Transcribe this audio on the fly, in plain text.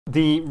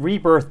The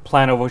rebirth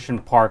plan of Ocean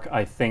Park,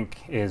 I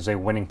think, is a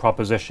winning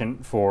proposition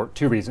for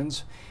two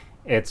reasons.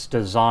 It's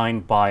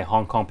designed by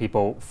Hong Kong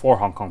people for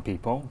Hong Kong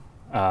people.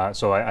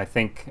 So I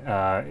think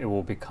it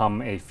will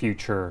become a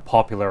future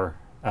popular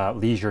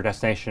leisure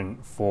destination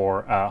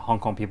for Hong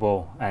Kong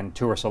people and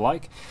tourists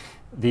alike.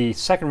 The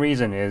second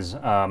reason is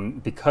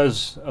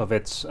because of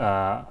its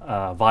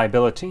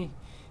viability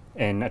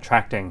in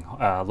attracting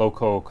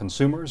local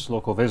consumers,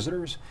 local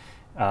visitors,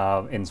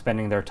 in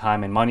spending their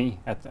time and money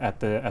at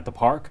the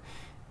park.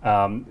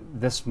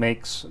 This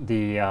makes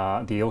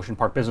the Ocean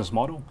Park business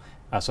model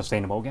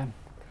sustainable again.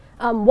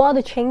 What are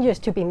the changes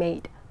to be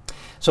made?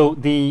 So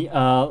the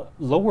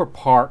lower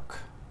park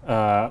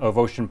of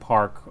Ocean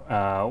Park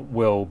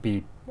will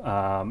be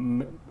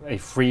a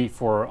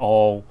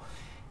free-for-all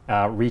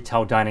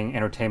retail dining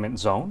entertainment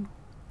zone,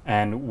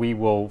 and we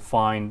will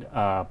find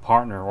a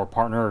partner or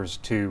partners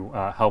to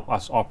help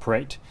us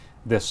operate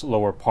this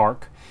lower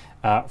park.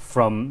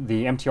 From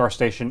the MTR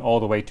station all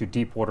the way to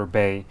Deepwater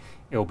Bay,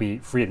 it will be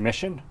free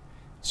admission,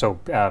 so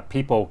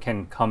people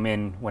can come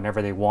in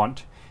whenever they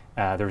want.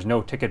 There's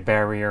no ticket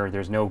barrier,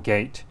 there's no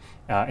gate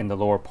in the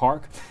lower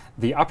park.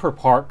 The upper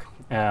park,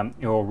 it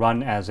will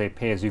run as a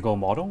pay-as-you-go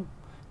model,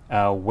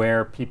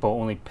 where people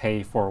only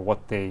pay for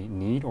what they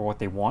need or what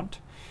they want.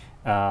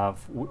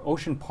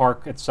 Ocean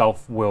Park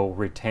itself will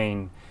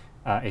retain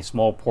a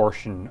small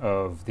portion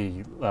of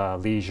the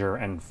leisure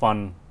and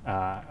fun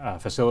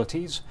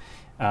facilities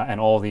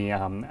and all the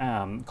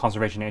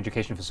conservation and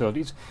education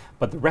facilities,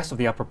 but the rest of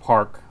the upper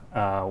park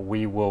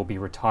we will be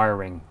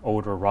retiring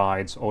older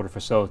rides, older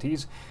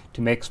facilities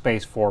to make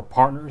space for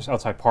partners,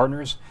 outside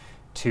partners,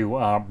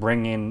 to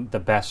bring in the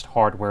best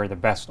hardware, the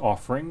best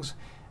offerings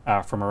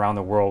from around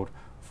the world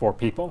for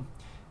people.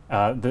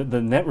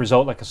 The net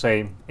result, like I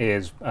say,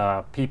 is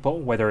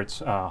people, whether it's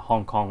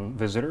Hong Kong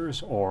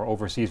visitors or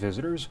overseas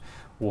visitors,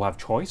 will have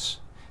choice.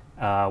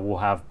 We'll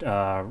have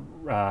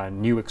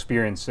new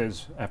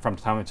experiences from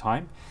time to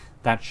time.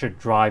 That should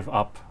drive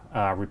up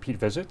repeat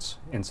visits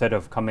instead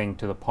of coming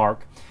to the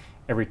park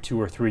every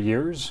 2 or 3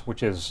 years,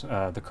 which is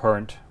the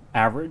current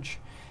average.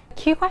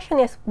 Key question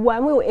is,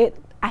 when will it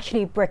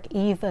actually break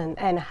even,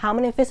 and how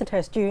many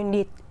visitors do you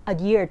need a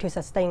year to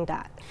sustain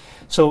that?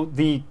 So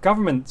the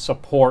government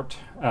support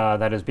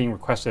that is being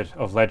requested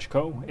of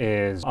LegCo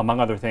is, among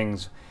other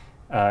things,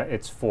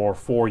 it's for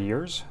 4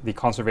 years. The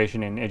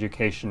conservation and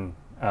education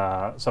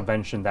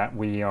subvention that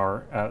we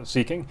are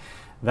seeking,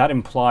 that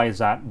implies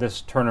that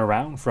this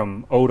turnaround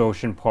from old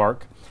Ocean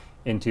Park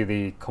into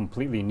the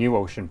completely new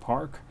Ocean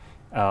Park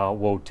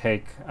will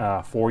take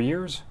 4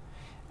 years.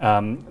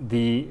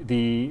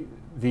 The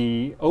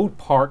old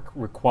park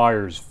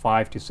requires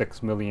 5 to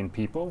 6 million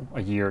people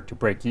a year to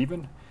break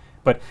even,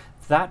 but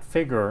that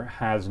figure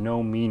has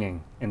no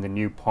meaning in the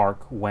new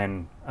park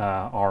when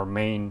our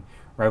main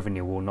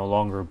revenue will no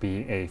longer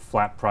be a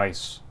flat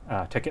price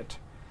ticket.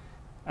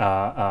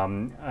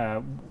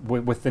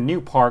 With the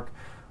new park,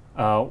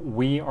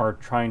 we are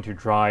trying to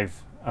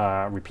drive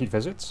repeat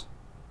visits,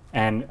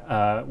 and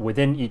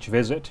within each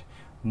visit,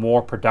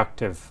 more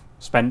productive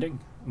spending,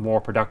 more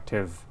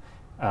productive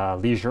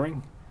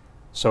leisuring.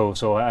 So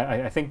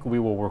I think we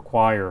will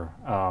require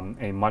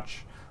a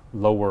much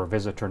lower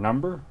visitor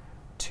number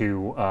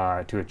to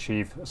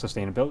achieve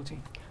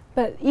sustainability.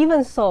 But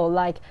even so,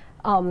 like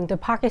the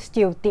park is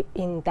still deep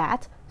in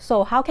debt.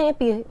 So how can it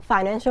be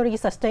financially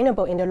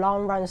sustainable in the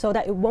long run so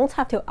that it won't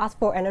have to ask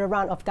for another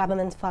round of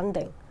government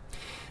funding?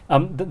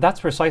 That's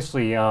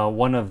precisely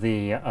one of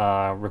the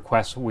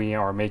requests we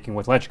are making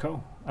with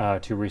LegCo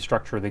to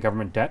restructure the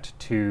government debt,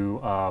 to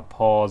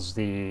pause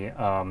the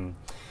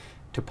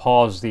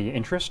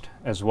interest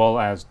as well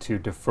as to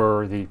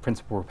defer the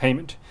principal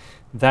repayment.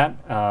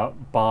 That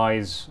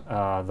buys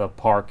the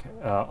park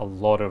a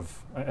lot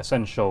of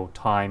essential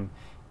time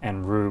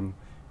and room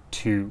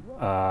to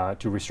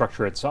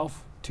restructure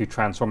itself, to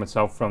transform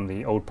itself from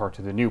the old park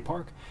to the new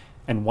park.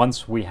 And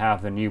once we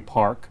have the new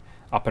park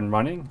up and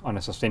running on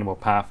a sustainable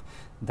path,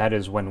 that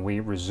is when we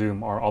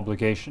resume our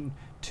obligation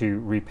to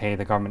repay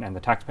the government and the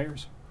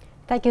taxpayers.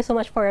 Thank you so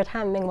much for your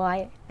time,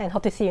 Ming-wai, and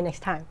hope to see you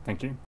next time.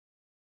 Thank you.